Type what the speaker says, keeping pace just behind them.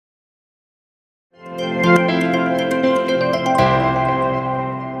Welcome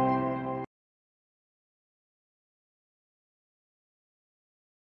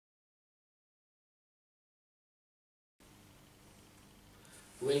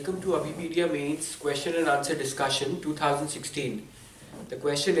to Abipedia Mains Question and Answer Discussion 2016. The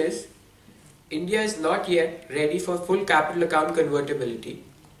question is, India is not yet ready for full capital account convertibility.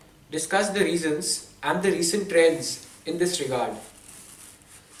 Discuss the reasons and the recent trends in this regard.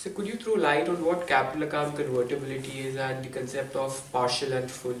 So could you throw light on what capital account convertibility is and the concept of partial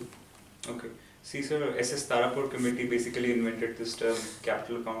and full? Okay. See, sir, SS Tarapur committee basically invented this term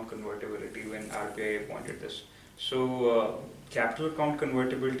capital account convertibility when RBI appointed this. So, capital account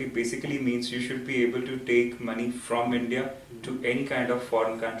convertibility basically means you should be able to take money from India to any kind of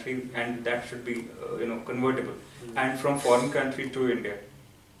foreign country, and that should be, convertible, and from foreign country to India,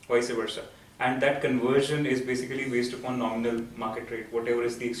 vice versa. And that conversion is basically based upon nominal market rate, whatever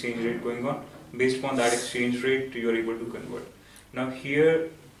is the exchange rate going on. Based upon that exchange rate, you are able to convert. Now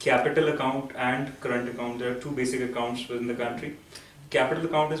here, capital account and current account, there are two basic accounts within the country. Capital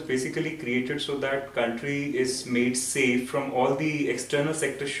account is basically created so that country is made safe from all the external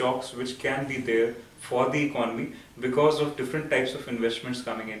sector shocks which can be there for the economy because of different types of investments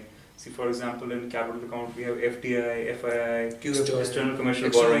coming in. See, for example, in capital account we have FDI, FII, QFI, external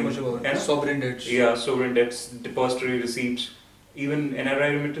commercial borrowing, and sovereign debts. Yeah, sovereign debts, depository receipts, even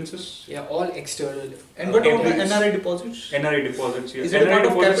NRI remittances. Yeah, all external. And what about the NRI deposits? NRI deposits, yes. Is it NRI a part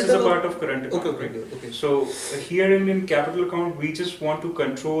of deposits is a capital? part of current account. Okay. So here in capital account, we just want to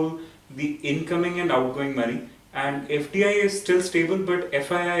control the incoming and outgoing money. And FDI is still stable, but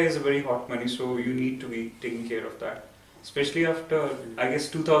FII is a very hot money, so you need to be taking care of that. Especially after, I guess,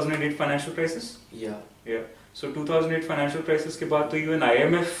 2008 financial crisis. Yeah. So 2008 financial crisis के बाद तो even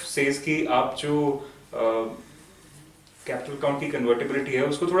IMF says कि आप जो capital account की convertibility है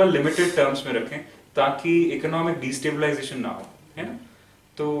उसको थोड़ा लिमिटेड टर्म्स में रखें ताकि इकोनॉमिक डिस्टेबलाइजेशन ना हो, है ना?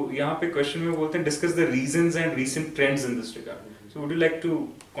 तो यहाँ पे क्वेश्चन में बोलते हैं discuss the reasons and recent trends in this regard. So would you like to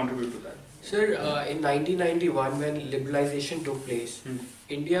contribute to that? Sir, in 1991 when liberalization took place,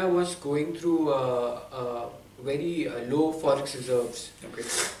 India was going through very low forex reserves. Okay.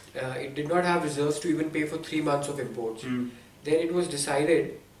 It did not have reserves to even pay for 3 months of imports. Then it was decided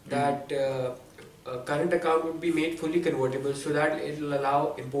that current account would be made fully convertible so that it will allow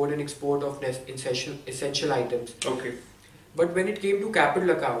import and export of essential items. Okay. But when it came to capital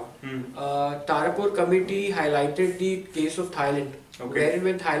account, Tarapur committee highlighted the case of Thailand, wherein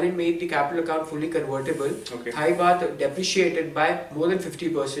when Thailand made the capital account fully convertible, Thai baht depreciated by more than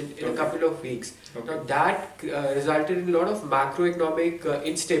 50% in a couple of weeks. Now that resulted in a lot of macroeconomic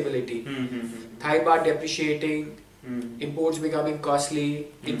instability. Thai baht depreciating, imports becoming costly,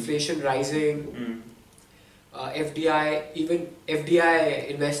 inflation rising. FDI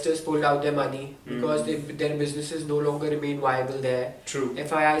investors pulled out their money because their businesses no longer remain viable there. True.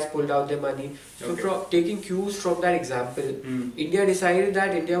 FIIs pulled out their money. So from taking cues from that example, India decided that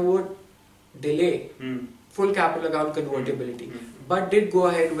India would delay full capital account convertibility, but did go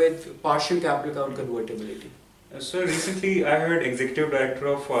ahead with partial capital account convertibility. So recently I heard Executive Director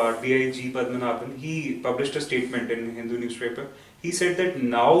of RBI G. Padmanabhan, he published a statement in Hindu newspaper. He said that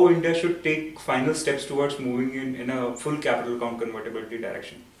now India should take final steps towards moving in a full capital account convertibility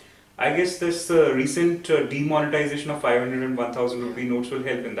direction. I guess this recent demonetization of 500 and 1000 rupee notes will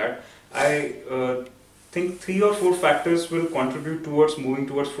help in that. I think 3 or 4 factors will contribute towards moving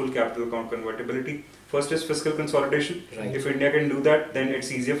towards full capital account convertibility. First is fiscal consolidation. Right. If India can do that, then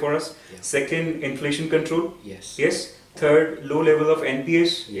it's easier for us. Yeah. Second, inflation control. Yes. Third, low level of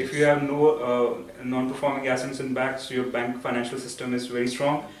NPAs. Yes. If you have no non-performing assets in banks, your bank financial system is very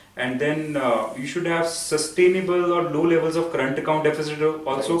strong. And then you should have sustainable or low levels of current account deficit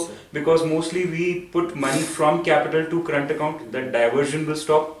also, Right, because mostly we put money from capital to current account. That diversion will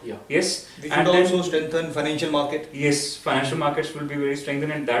stop. Yeah. Yes. We should also strengthen financial market. Yes, financial markets will be very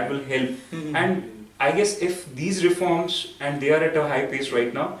strengthened, and that will help. And I guess if these reforms, and they are at a high pace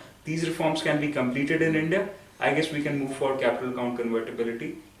right now, these reforms can be completed in India, I guess we can move for capital account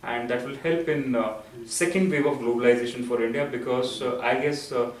convertibility, and that will help in second wave of globalization for India, because I guess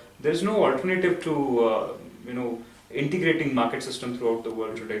there is no alternative to integrating market system throughout the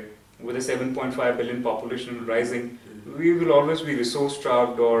world today. With a 7.5 billion population rising, we will always be resource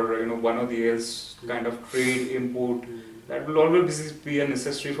starved, or one or the else kind of trade import. That will always be a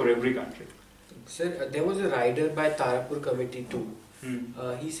necessary for every country. Sir, there was a rider by Tarapur committee too.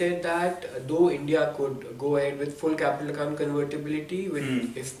 He said that though India could go ahead with full capital account convertibility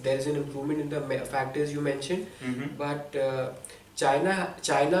if there is an improvement in the factors you mentioned, but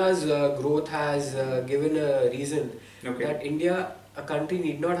China's growth has given a reason that India a country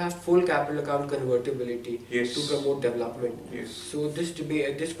need not have full capital account convertibility Yes. to promote development. Yes. So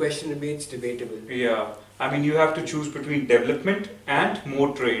this question remains debatable. Yeah, I mean you have to choose between development and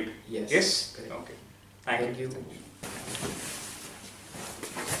more trade. Yes. Yes. Correct. Okay. Thank you.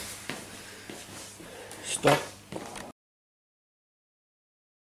 Stop.